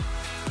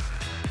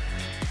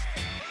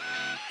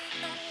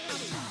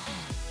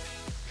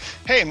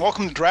Hey, and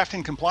welcome to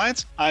Drafting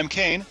Compliance. I'm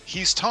Kane,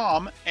 he's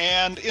Tom,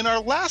 and in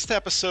our last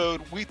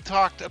episode, we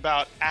talked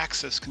about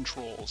access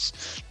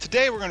controls.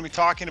 Today, we're going to be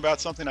talking about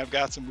something I've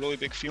got some really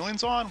big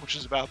feelings on, which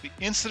is about the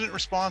incident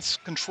response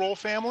control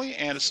family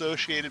and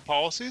associated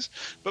policies.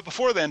 But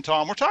before then,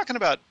 Tom, we're talking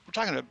about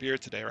beer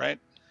today, right?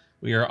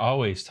 We are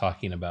always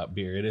talking about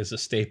beer. It is a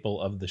staple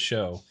of the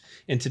show.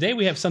 And today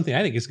we have something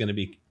I think is going to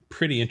be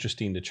pretty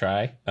interesting to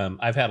try.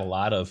 I've had a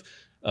lot of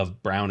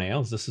brown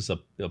ales. This is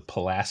a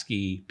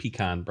Pulaski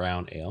pecan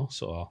brown ale.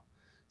 So I'll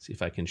see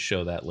if I can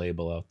show that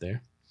label out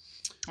there.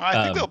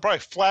 I think they'll probably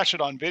flash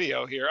it on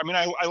video here. I mean,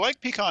 I like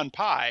pecan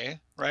pie,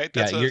 right?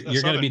 That's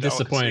you're going to be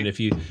disappointed if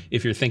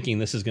you're thinking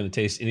this is going to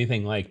taste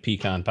anything like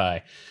pecan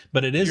pie.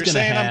 But it is going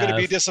to have... You're saying I'm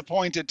going to be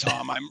disappointed,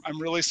 Tom.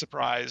 I'm really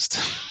surprised.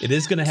 It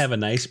is going to have a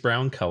nice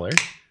brown color.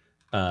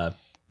 Nut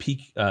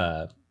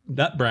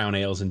brown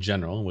ales in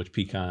general, which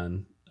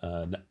pecan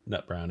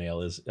nut brown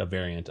ale is a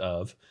variant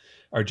of,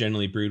 are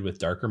generally brewed with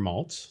darker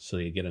malts, so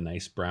you get a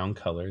nice brown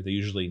color. They're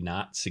usually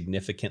not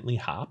significantly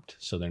hopped,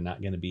 so they're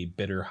not going to be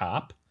bitter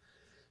hop.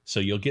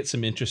 So you'll get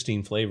some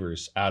interesting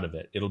flavors out of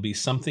it. It'll be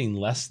something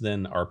less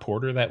than our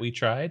porter that we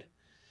tried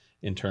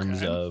in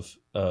terms of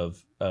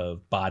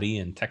body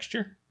and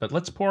texture. But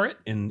let's pour it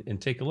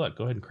and take a look.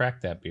 Go ahead and crack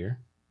that beer.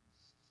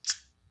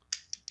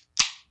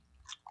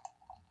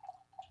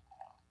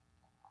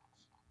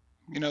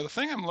 You know, the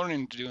thing I'm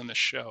learning to do in this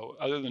show,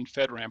 other than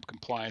FedRAMP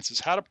compliance, is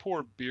how to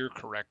pour beer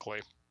correctly.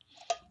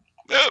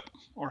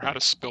 Or how to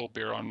spill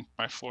beer on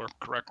my floor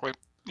correctly.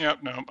 Yeah,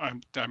 no,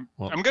 I'm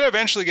going to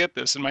eventually get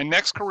this. In my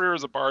next career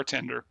as a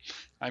bartender,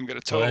 I'm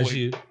going to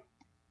totally... Well,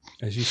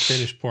 as you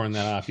finish pouring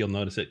that off, you'll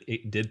notice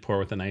it did pour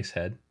with a nice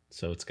head.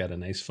 So it's got a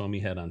nice foamy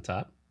head on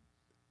top.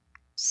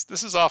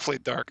 This is awfully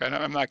dark.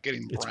 I'm not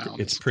getting brown.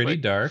 It's pretty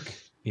dark.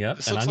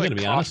 Yep, and I'm going to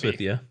be honest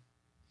with you.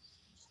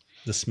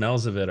 The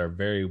smells of it are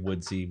very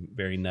woodsy,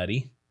 very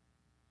nutty.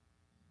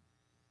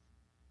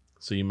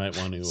 So you might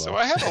want to... So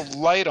I have a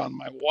light on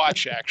my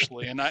watch,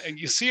 actually, and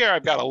you see here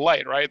I've got a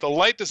light, right? The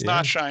light does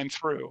not shine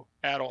through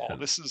at all.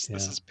 This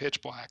is pitch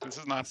black. This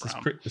is not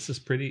brown. This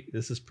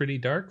is pretty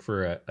dark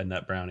for a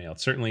nut brown ale.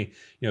 Certainly,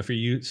 if you're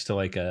used to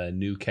like a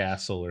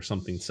Newcastle or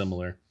something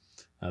similar,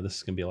 this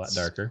is going to be a lot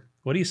darker.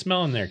 What are you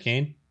smelling there,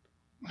 Kane?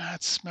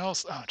 It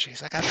smells... Oh,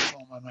 geez, I got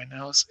foam on my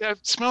nose.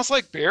 It smells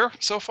like beer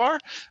so far.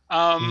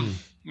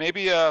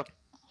 Maybe a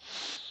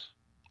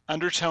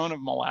undertone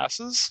of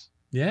molasses.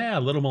 Yeah,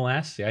 a little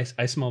molasses.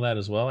 I smell that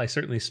as well. I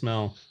certainly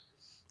smell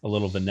a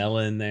little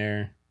vanilla in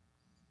there.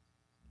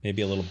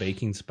 Maybe a little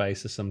baking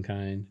spice of some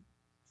kind.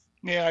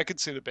 Yeah, I could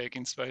see the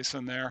baking spice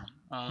in there.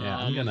 Yeah,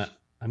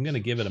 I'm gonna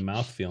give it a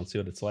mouthfeel and see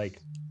what it's like.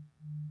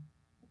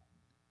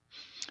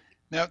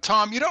 Now,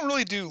 Tom, you don't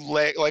really do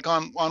like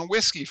on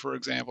whiskey, for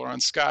example, or on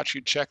scotch,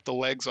 you check the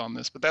legs on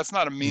this, but that's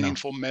not a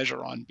meaningful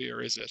measure on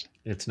beer, is it?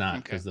 It's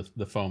not, because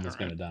the foam is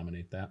going to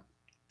dominate that.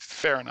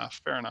 Fair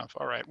enough.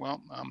 All right,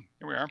 well,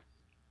 here we are.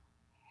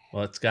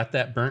 Well, it's got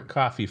that burnt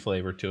coffee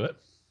flavor to it.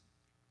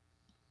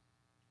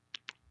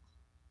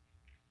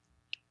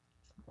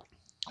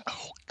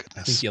 Oh, goodness.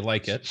 I think you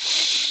like it.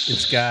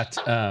 It's got...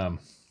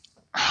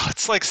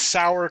 it's like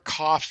sour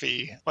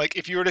coffee. Like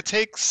if you were to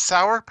take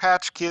Sour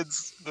Patch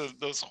Kids,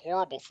 those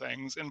horrible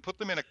things, and put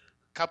them in a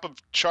cup of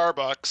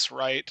Charbucks,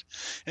 right,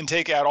 and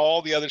take out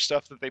all the other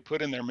stuff that they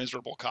put in their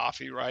miserable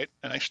coffee, right?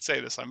 And I should say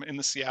this, I'm in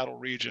the Seattle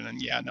region, and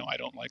no, I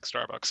don't like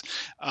Starbucks.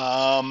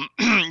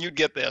 You'd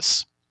get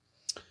this.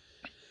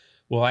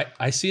 Well,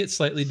 I see it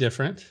slightly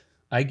different.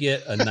 I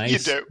get a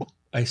nice... You do.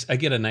 I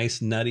get a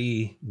nice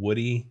nutty,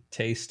 woody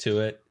taste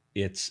to it.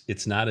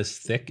 It's not as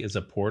thick as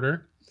a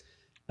porter.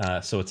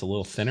 So it's a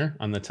little thinner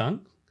on the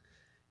tongue,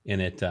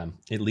 and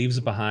it leaves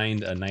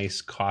behind a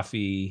nice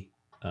coffee,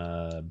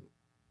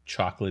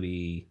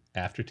 chocolatey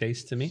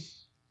aftertaste to me.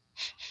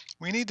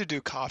 We need to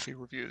do coffee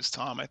reviews,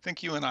 Tom. I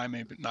think you and I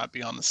may not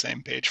be on the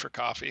same page for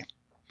coffee.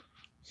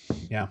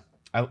 Yeah,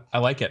 I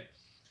like it.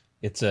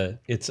 It's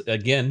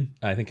again,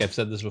 I think I've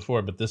said this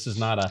before, but this is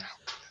not a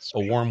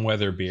warm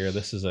weather beer.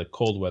 This is a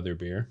cold weather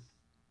beer,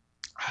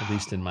 at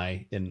least in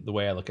the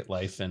way I look at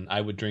life. And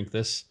I would drink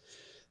this.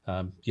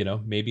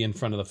 Maybe in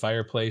front of the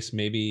fireplace,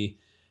 maybe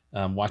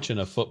watching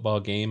a football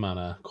game on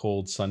a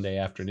cold Sunday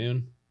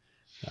afternoon.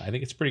 I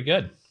think it's pretty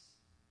good.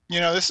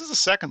 This is the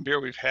second beer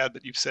we've had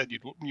that you've said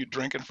you'd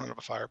drink in front of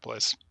a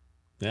fireplace.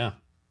 Yeah.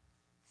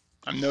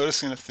 I'm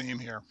noticing a theme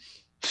here.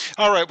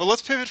 All right, well,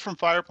 let's pivot from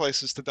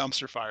fireplaces to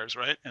dumpster fires,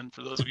 right? And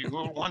for those of you who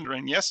are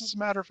wondering, yes, as a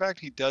matter of fact,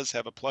 he does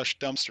have a plush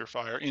dumpster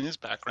fire in his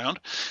background.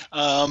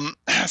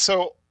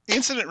 So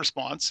incident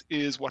response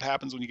is what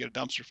happens when you get a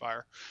dumpster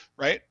fire,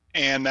 right?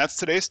 And that's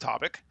today's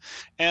topic.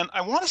 And I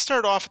want to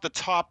start off at the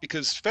top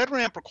because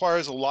FedRAMP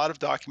requires a lot of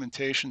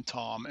documentation,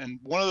 Tom. And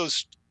one of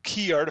those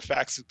key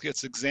artifacts that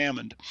gets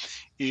examined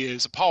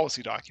is a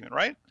policy document,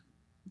 right?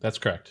 That's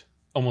correct.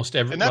 Almost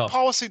every... And that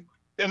policy,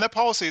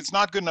 it's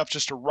not good enough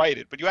just to write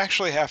it, but you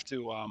actually have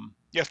to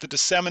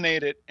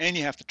disseminate it and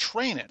you have to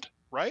train it,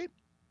 right?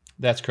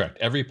 That's correct.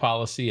 Every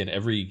policy and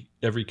every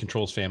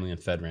controls family in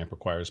FedRAMP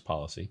requires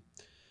policy.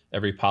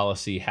 Every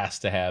policy has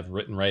to have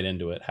written right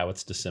into it how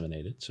it's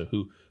disseminated. So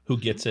who Hmm.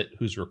 gets it,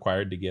 who's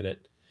required to get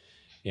it,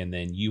 and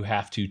then you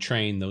have to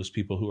train those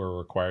people who are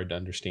required to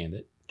understand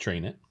it,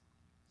 train it.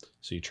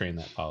 So you train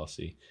that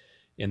policy.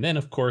 And then,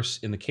 of course,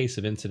 in the case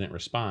of incident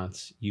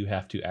response, you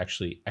have to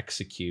actually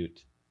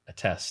execute a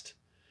test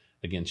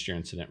against your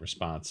incident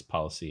response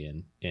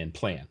policy and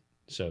plan.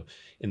 So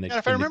And if I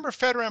in the remember,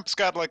 FedRAMP's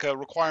got like a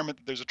requirement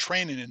that there's a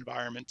training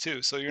environment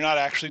too. So you're not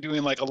actually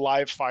doing like a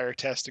live fire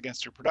test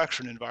against your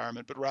production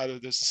environment, but rather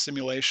there's a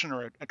simulation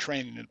or a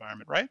training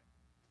environment, right?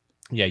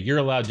 yeah, you're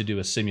allowed to do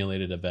a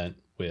simulated event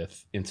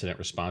with incident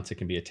response. It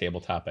can be a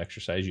tabletop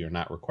exercise. You're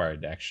not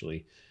required to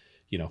actually,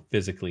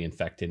 physically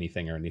infect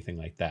anything or anything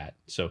like that.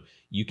 So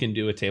you can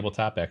do a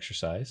tabletop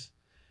exercise.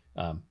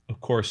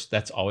 Of course,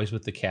 that's always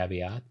with the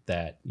caveat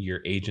that your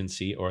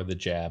agency or the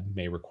JAB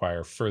may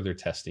require further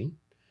testing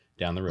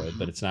down the road, Hmm.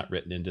 but it's not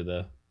written into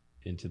the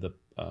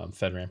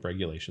FedRAMP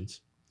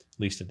regulations. At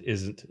least it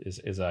isn't,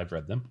 as I've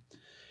read them.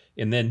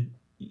 And then,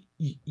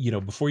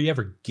 before you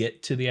ever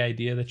get to the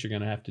idea that you're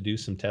going to have to do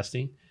some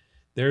testing,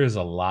 there is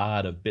a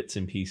lot of bits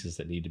and pieces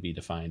that need to be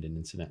defined in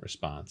incident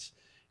response,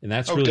 and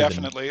that's Oh, really the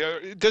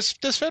definitely. Does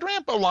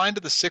FedRAMP align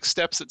to the 6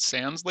 steps that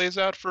SANS lays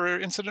out for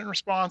incident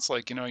response?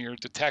 Like, your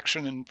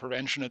detection and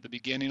prevention at the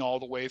beginning, all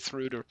the way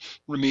through to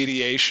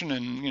remediation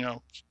and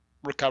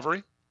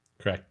recovery.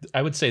 correct.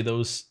 I would say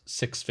those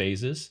 6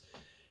 phases,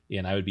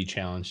 and I would be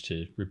challenged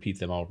to repeat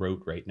them all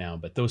rote right now,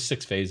 but those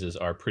 6 phases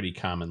are pretty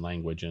common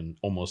language in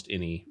almost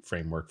any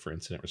framework for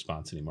incident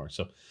response anymore.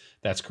 So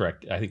that's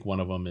correct. I think one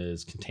of them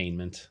is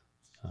containment,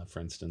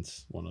 for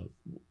instance,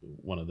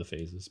 one of the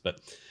phases.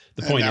 But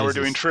the And point now we're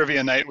doing is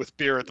trivia night with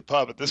beer at the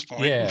pub at this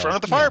point, in yeah, front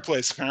of the yeah,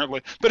 fireplace,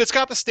 apparently. But it's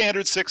got the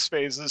standard 6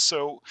 phases.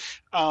 So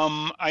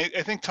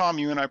I think, Tom,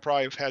 you and I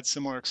probably have had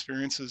similar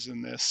experiences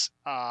in this.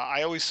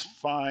 I always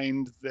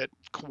find that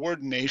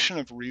coordination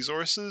of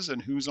resources and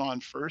who's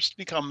on first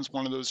becomes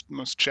one of those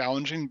most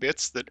challenging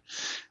bits that,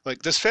 like,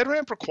 does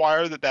FedRAMP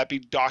require that that be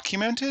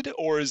documented?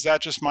 Or is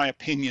that just my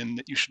opinion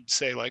that you should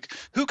say, like,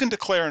 who can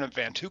declare an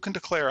event? Who can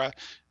declare a,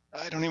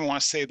 I don't even want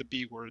to say the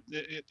B word.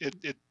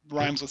 It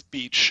rhymes with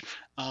beach.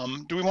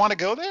 Do we want to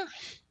go there?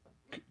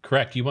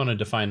 correct. You want to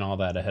define all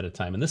that ahead of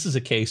time. And this is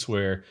a case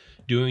where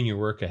doing your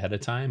work ahead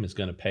of time is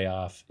going to pay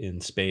off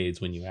in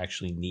spades when you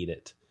actually need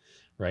it.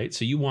 Right.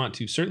 So you want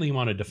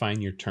to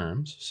define your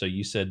terms. So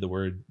you said the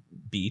word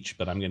beach,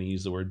 but I'm going to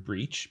use the word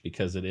breach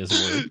because it is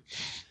a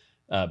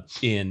word.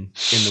 In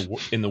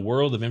the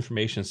world of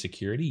information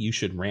security, you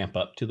should ramp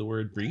up to the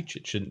word breach.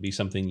 It shouldn't be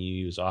something you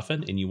use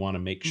often, and you want to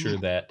make sure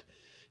that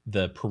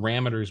the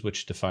parameters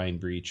which define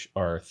breach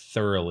are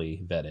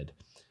thoroughly vetted.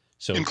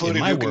 So in Including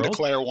my who can world,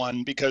 declare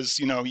one, because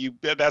you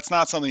that's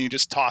not something you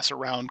just toss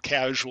around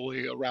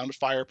casually around a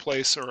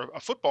fireplace or a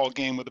football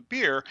game with a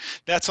beer.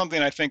 That's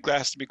something I think that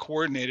has to be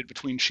coordinated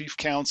between chief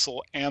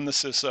counsel and the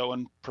CISO,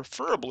 and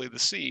preferably the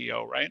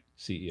CEO, right?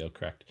 CEO,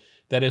 correct.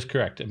 That is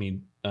correct. I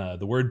mean,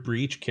 the word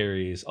breach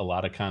carries a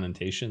lot of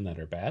connotation that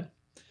are bad.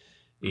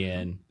 Hmm.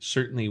 And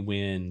certainly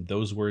when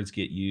those words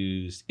get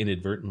used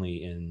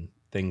inadvertently in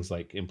things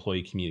like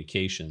employee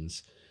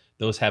communications,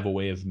 those have a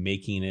way of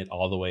making it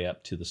all the way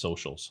up to the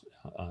socials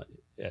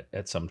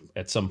at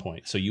some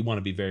point. So you want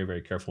to be very,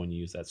 very careful when you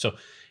use that. So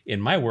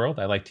in my world,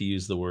 I like to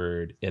use the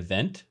word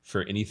event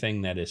for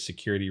anything that is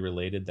security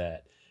related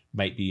that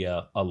might be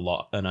an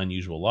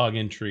unusual log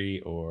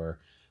entry, or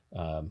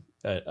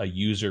a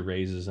user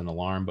raises an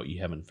alarm, but you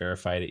haven't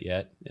verified it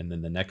yet. And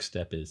then the next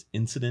step is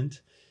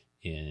incident.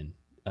 In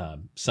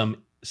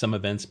some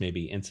events may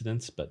be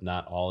incidents, but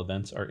not all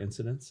events are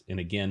incidents. And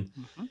again,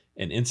 Hmm.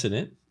 an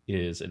incident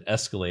is an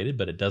escalated,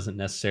 but it doesn't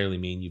necessarily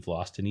mean you've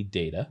lost any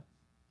data.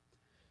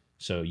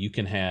 So you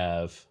can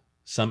have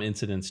some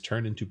incidents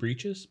turn into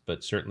breaches,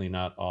 but certainly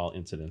not all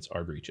incidents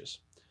are breaches.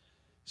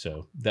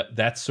 So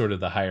that's sort of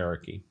the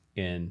hierarchy.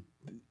 And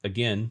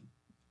again,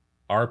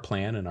 our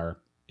plan and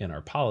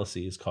our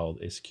policy is called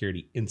a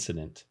security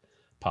incident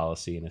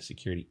policy and a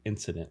security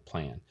incident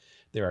plan.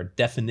 There are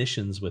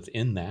definitions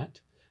within that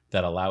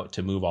allow it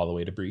to move all the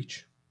way to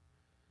breach,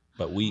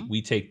 but we Hmm.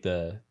 we take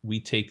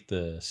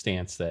the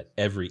stance that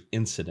every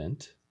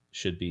incident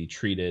should be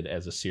treated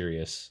as a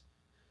serious,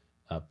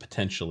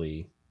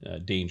 potentially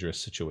dangerous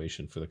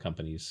situation for the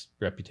company's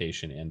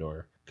reputation and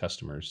or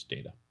customers'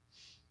 data.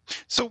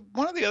 So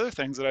one of the other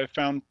things that I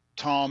found,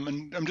 Tom,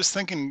 and I'm just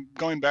thinking,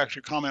 going back to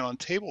your comment on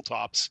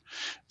tabletops,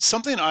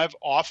 something I've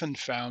often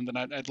found, and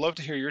I'd love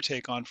to hear your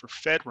take on for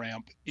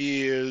FedRAMP,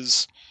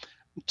 is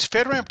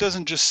FedRAMP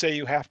doesn't just say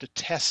you have to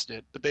test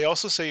it, but they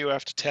also say you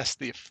have to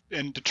test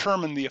and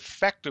determine the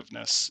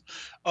effectiveness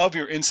of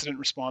your incident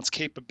response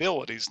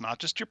capabilities, not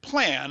just your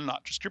plan,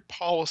 not just your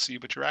policy,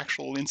 but your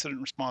actual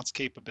incident response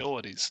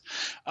capabilities,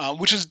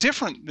 which is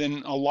different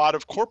than a lot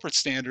of corporate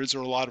standards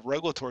or a lot of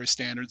regulatory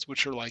standards,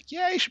 which are like,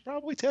 yeah, you should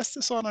probably test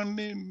this on a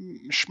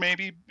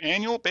maybe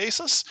annual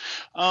basis.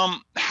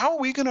 How are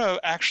we going to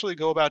actually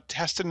go about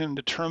testing and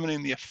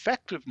determining the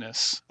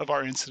effectiveness of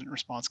our incident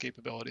response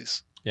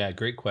capabilities? Yeah,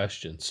 great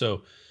question.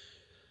 So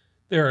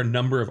There are a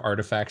number of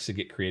artifacts that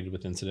get created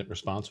with incident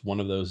response. One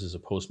of those is a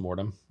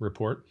postmortem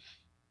report.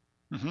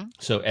 Hmm.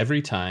 So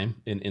every time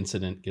an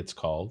incident gets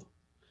called,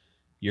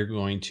 you're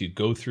going to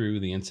go through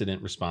the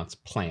incident response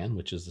plan,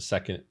 which is the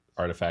second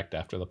artifact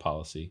after the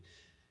policy.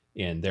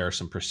 And there are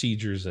some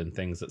procedures and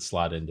things that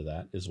slot into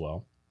that as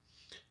well.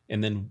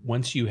 And then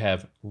once you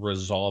have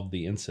resolved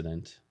the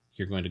incident,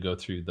 you're going to go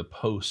through the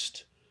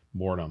post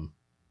mortem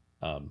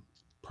um,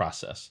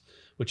 process,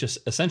 which is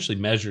essentially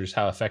measures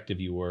how effective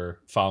you were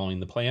following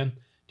the plan.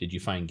 Did you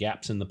find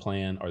gaps in the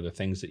plan? Are there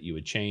things that you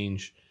would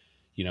change?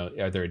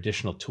 Are there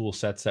additional tool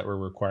sets that were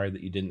required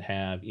that you didn't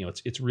have?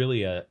 It's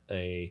really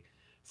a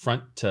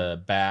front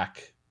to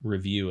back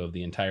review of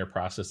the entire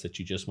process that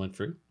you just went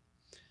through.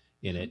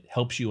 And Hmm. it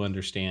helps you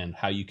understand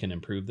how you can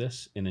improve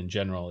this. And in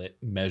general, it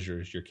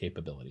measures your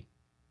capability.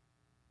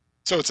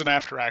 So it's an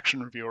after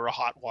action review or a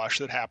hot wash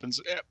that happens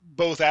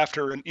both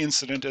after an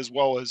incident as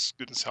well as,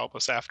 goodness help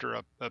us, after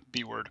a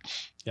B word.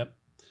 Yep.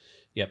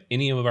 Yep.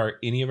 Any of our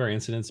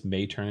incidents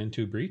may turn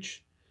into a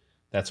breach.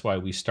 That's why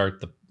we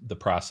start the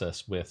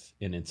process with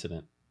an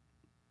incident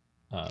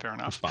Fair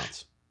enough.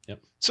 response. Yep.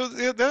 So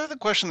the other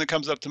question that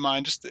comes up to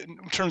mind, just in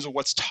terms of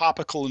what's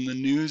topical in the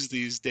news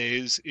these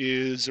days,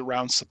 is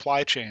around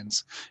supply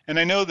chains. And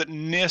I know that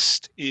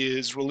NIST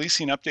is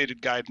releasing updated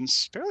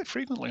guidance fairly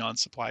frequently on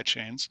supply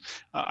chains.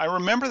 I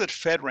remember that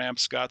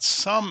FedRAMP's got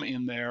some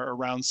in there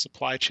around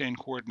supply chain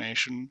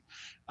coordination.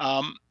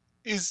 Um,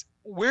 is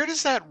where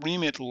does that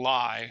remit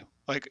lie?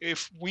 Like,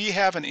 if we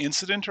have an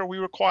incident, are we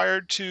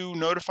required to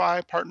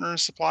notify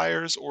partners,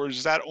 suppliers, or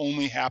does that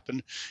only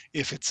happen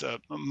if it's a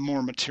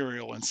more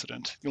material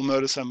incident? You'll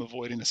notice I'm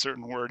avoiding a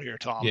certain word here, Yeah.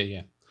 Tom.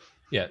 Yeah.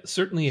 Yeah.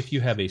 Certainly, if you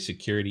have a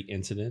security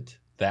incident,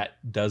 that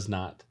does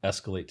not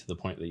escalate to the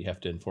point that you have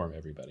to inform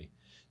everybody.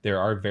 There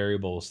are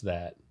variables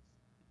that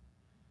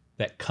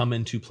come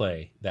into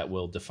play that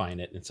will define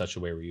it in such a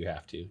way where you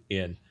have to.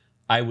 And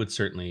I would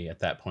certainly at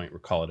that point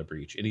call it a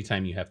breach.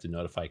 Anytime you have to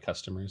notify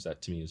customers,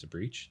 that to me is a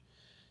breach.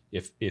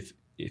 If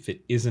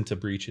it isn't a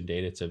breach in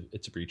data,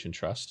 it's a breach in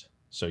trust.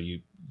 So you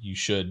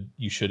should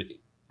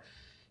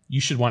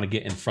want to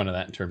get in front of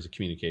that in terms of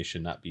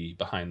communication, not be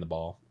behind the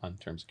ball on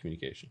terms of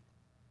communication.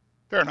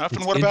 Fair enough. And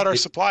It's what in about our it,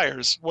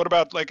 suppliers? What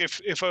about, like,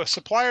 if a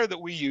supplier that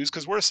we use,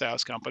 because we're a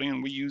SaaS company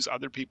and we use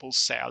other people's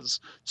SaaS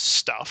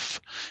stuff,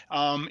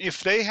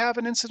 if they have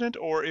an incident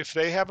or if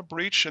they have a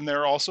breach and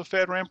they're also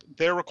FedRAMP,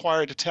 they're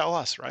required to tell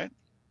us, right?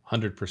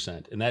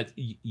 100%, and that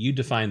you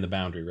define the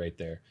boundary right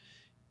there.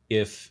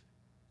 If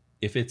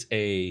it's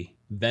a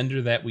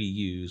vendor that we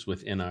use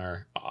within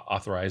our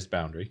authorized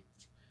boundary,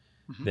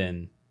 Hmm.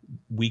 then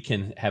we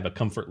can have a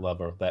comfort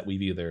level that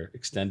we've either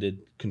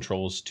extended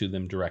controls to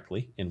them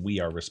directly and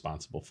we are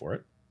responsible for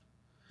it,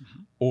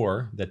 Hmm.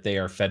 or that they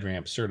are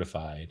FedRAMP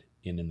certified.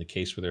 And in the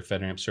case where they're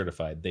FedRAMP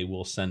certified, they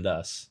will send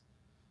us,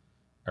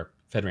 or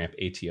FedRAMP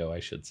ATO, I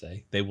should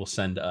say, they will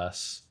send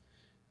us.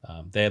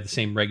 They have the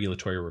same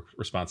regulatory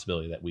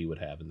responsibility that we would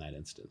have in that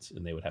instance,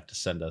 and they would have to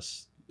send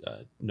us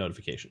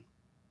notification.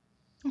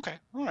 Okay,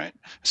 all right.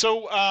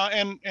 So,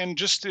 and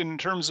just in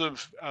terms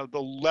of the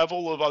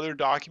level of other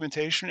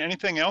documentation,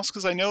 anything else?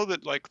 Because I know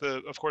that, like,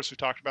 of course, we've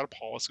talked about a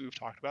policy, we've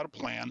talked about a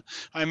plan.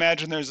 I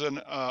imagine there's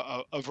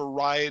a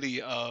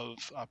variety of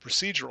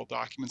procedural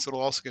documents that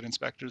will also get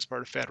inspected as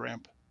part of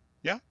FedRAMP.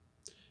 Yeah.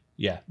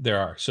 Yeah, there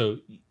are. So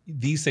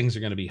these things are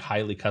going to be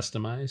highly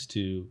customized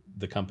to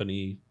the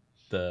company,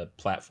 the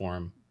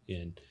platform,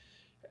 in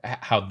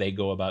how they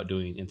go about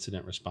doing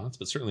incident response.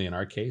 But certainly in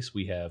our case,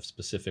 we have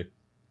specific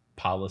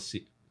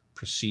policy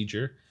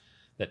procedure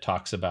that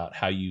talks about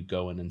how you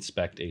go and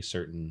inspect a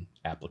certain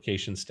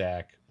application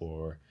stack,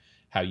 or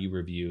how you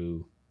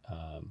review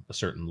a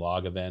certain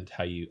log event,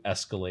 how you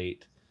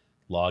escalate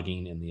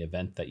logging in the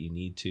event that you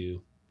need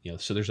to.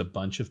 So there's a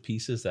bunch of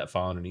pieces that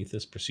fall underneath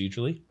this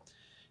procedurally,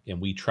 and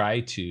we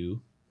try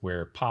to,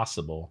 where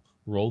possible,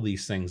 roll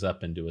these things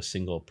up into a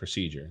single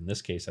procedure. In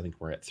this case, I think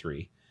we're at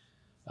three.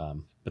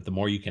 But the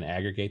more you can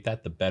aggregate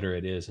that, the better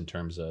it is in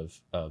terms of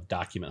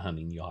document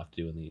hunting you'll have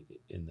to do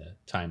in the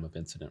time of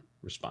incident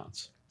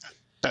response.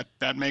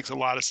 That makes a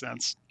lot of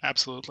sense.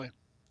 Absolutely.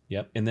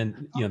 Yep. And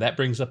then that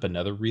brings up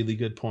another really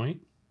good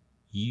point.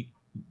 You,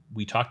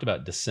 we talked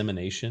about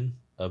dissemination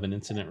of an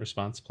incident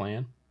response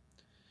plan.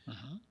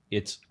 Hmm.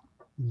 It's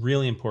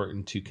really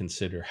important to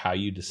consider how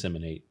you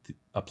disseminate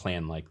a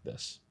plan like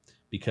this,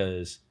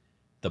 because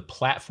the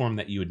platform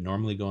that you would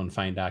normally go and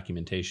find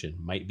documentation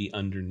might be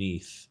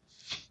underneath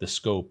the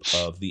scope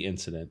of the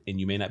incident, and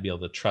you may not be able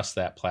to trust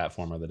that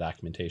platform or the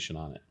documentation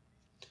on it.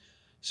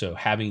 So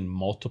having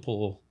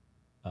multiple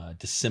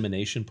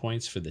dissemination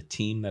points for the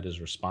team that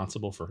is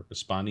responsible for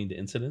responding to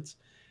incidents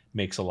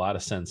makes a lot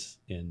of sense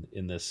in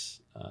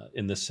this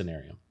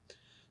scenario.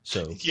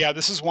 So Yeah,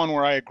 this is one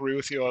where I agree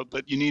with you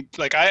that you need,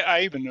 like,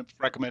 I even have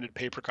recommended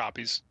paper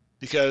copies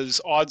because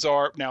odds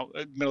are, now,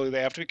 admittedly,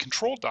 they have to be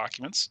controlled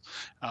documents.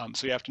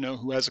 So you have to know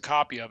who has a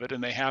copy of it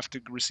and they have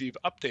to receive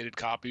updated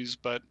copies.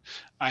 But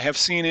I have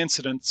seen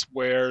incidents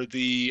where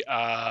the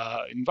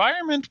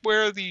environment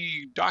where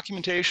the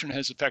documentation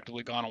has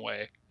effectively gone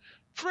away.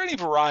 for any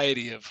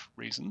variety of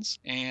reasons,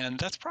 and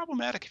that's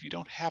problematic if you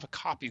don't have a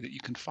copy that you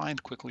can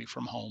find quickly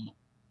from home.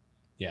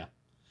 Yeah.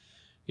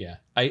 Yeah.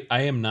 I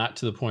am not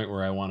to the point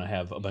where I want to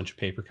have a bunch of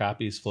paper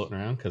copies floating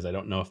around because I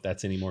don't know if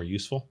that's any more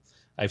useful.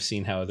 I've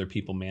seen how other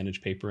people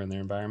manage paper in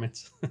their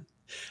environments.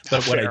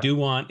 But what I Fair. do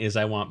want is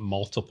I want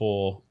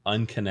multiple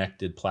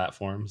unconnected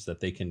platforms that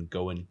they can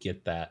go and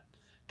get that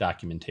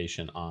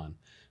documentation on.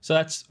 So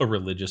that's a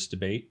religious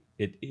debate.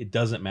 It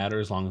doesn't matter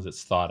as long as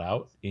it's thought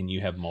out and you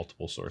have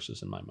multiple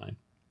sources in my mind.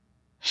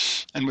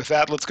 And with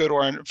that, let's go to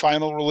our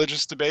final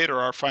religious debate, or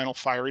our final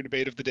fiery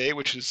debate of the day,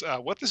 which is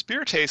what this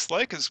beer tastes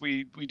like. As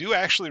we do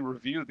actually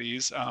review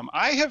these,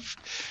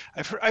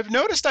 I've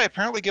noticed I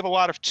apparently give a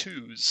lot of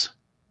twos.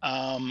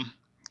 Gonna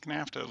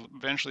have to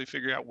eventually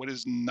figure out what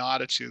is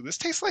not a two. This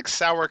tastes like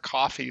sour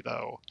coffee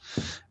though,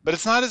 but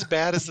it's not as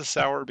bad as the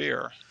sour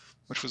beer,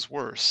 which was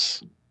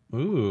worse.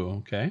 Ooh,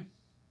 okay.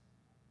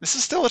 This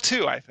is still a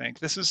two, I think.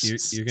 This You're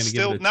is going to give it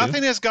still a two?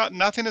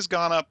 nothing has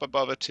gone up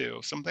above a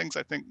two. Some things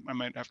I think I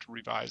might have to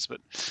revise,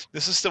 but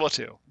this is still a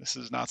two. This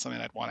is not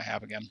something I'd want to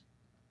have again.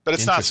 But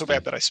it's not so bad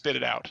Interesting. that I spit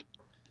it out.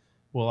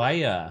 Well,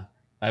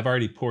 I've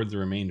already poured the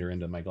remainder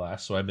into my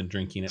glass, so I've been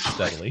drinking it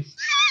steadily.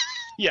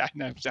 Yeah,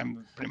 no,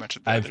 I'm pretty much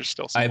at that. I've There's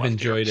still some I've left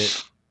here. enjoyed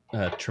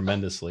it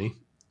tremendously.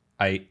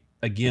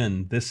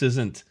 This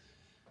isn't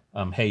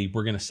hey,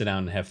 we're gonna sit down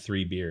and have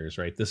 3 beers,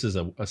 right? This is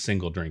a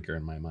single drinker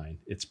in my mind.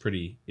 It's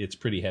pretty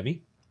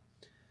heavy.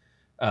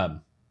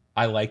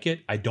 I like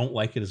it. I don't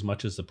like it as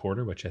much as the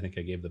porter, which I think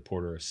I gave the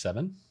porter a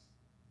 7.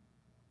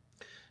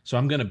 So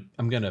I'm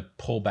gonna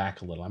pull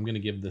back a little. I'm gonna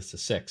give this a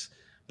 6,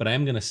 but I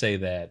am gonna say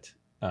that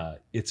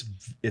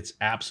it's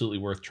absolutely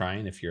worth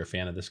trying if you're a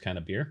fan of this kind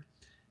of beer,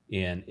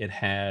 and it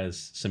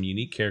has some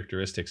unique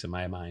characteristics in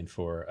my mind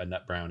for a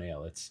nut brown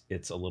ale.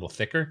 It's a little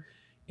thicker,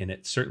 and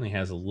it certainly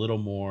has a little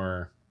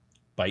more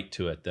bite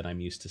to it than I'm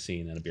used to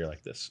seeing in a beer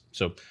like this.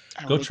 So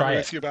I go will try agree it.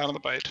 with you about on the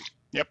bite.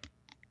 Yep.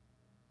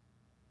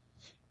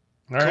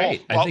 All Cool.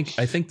 right. Well,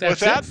 I think with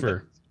that's it that,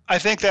 for. I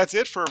think that's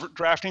it for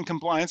drafting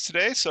compliance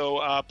today.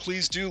 So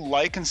please do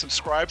like and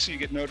subscribe so you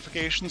get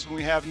notifications when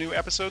we have new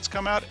episodes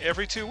come out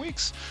every 2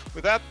 weeks.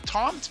 With that,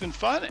 Tom, it's been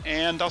fun,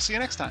 and I'll see you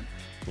next time.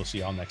 We'll see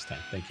y'all next time.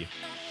 Thank you.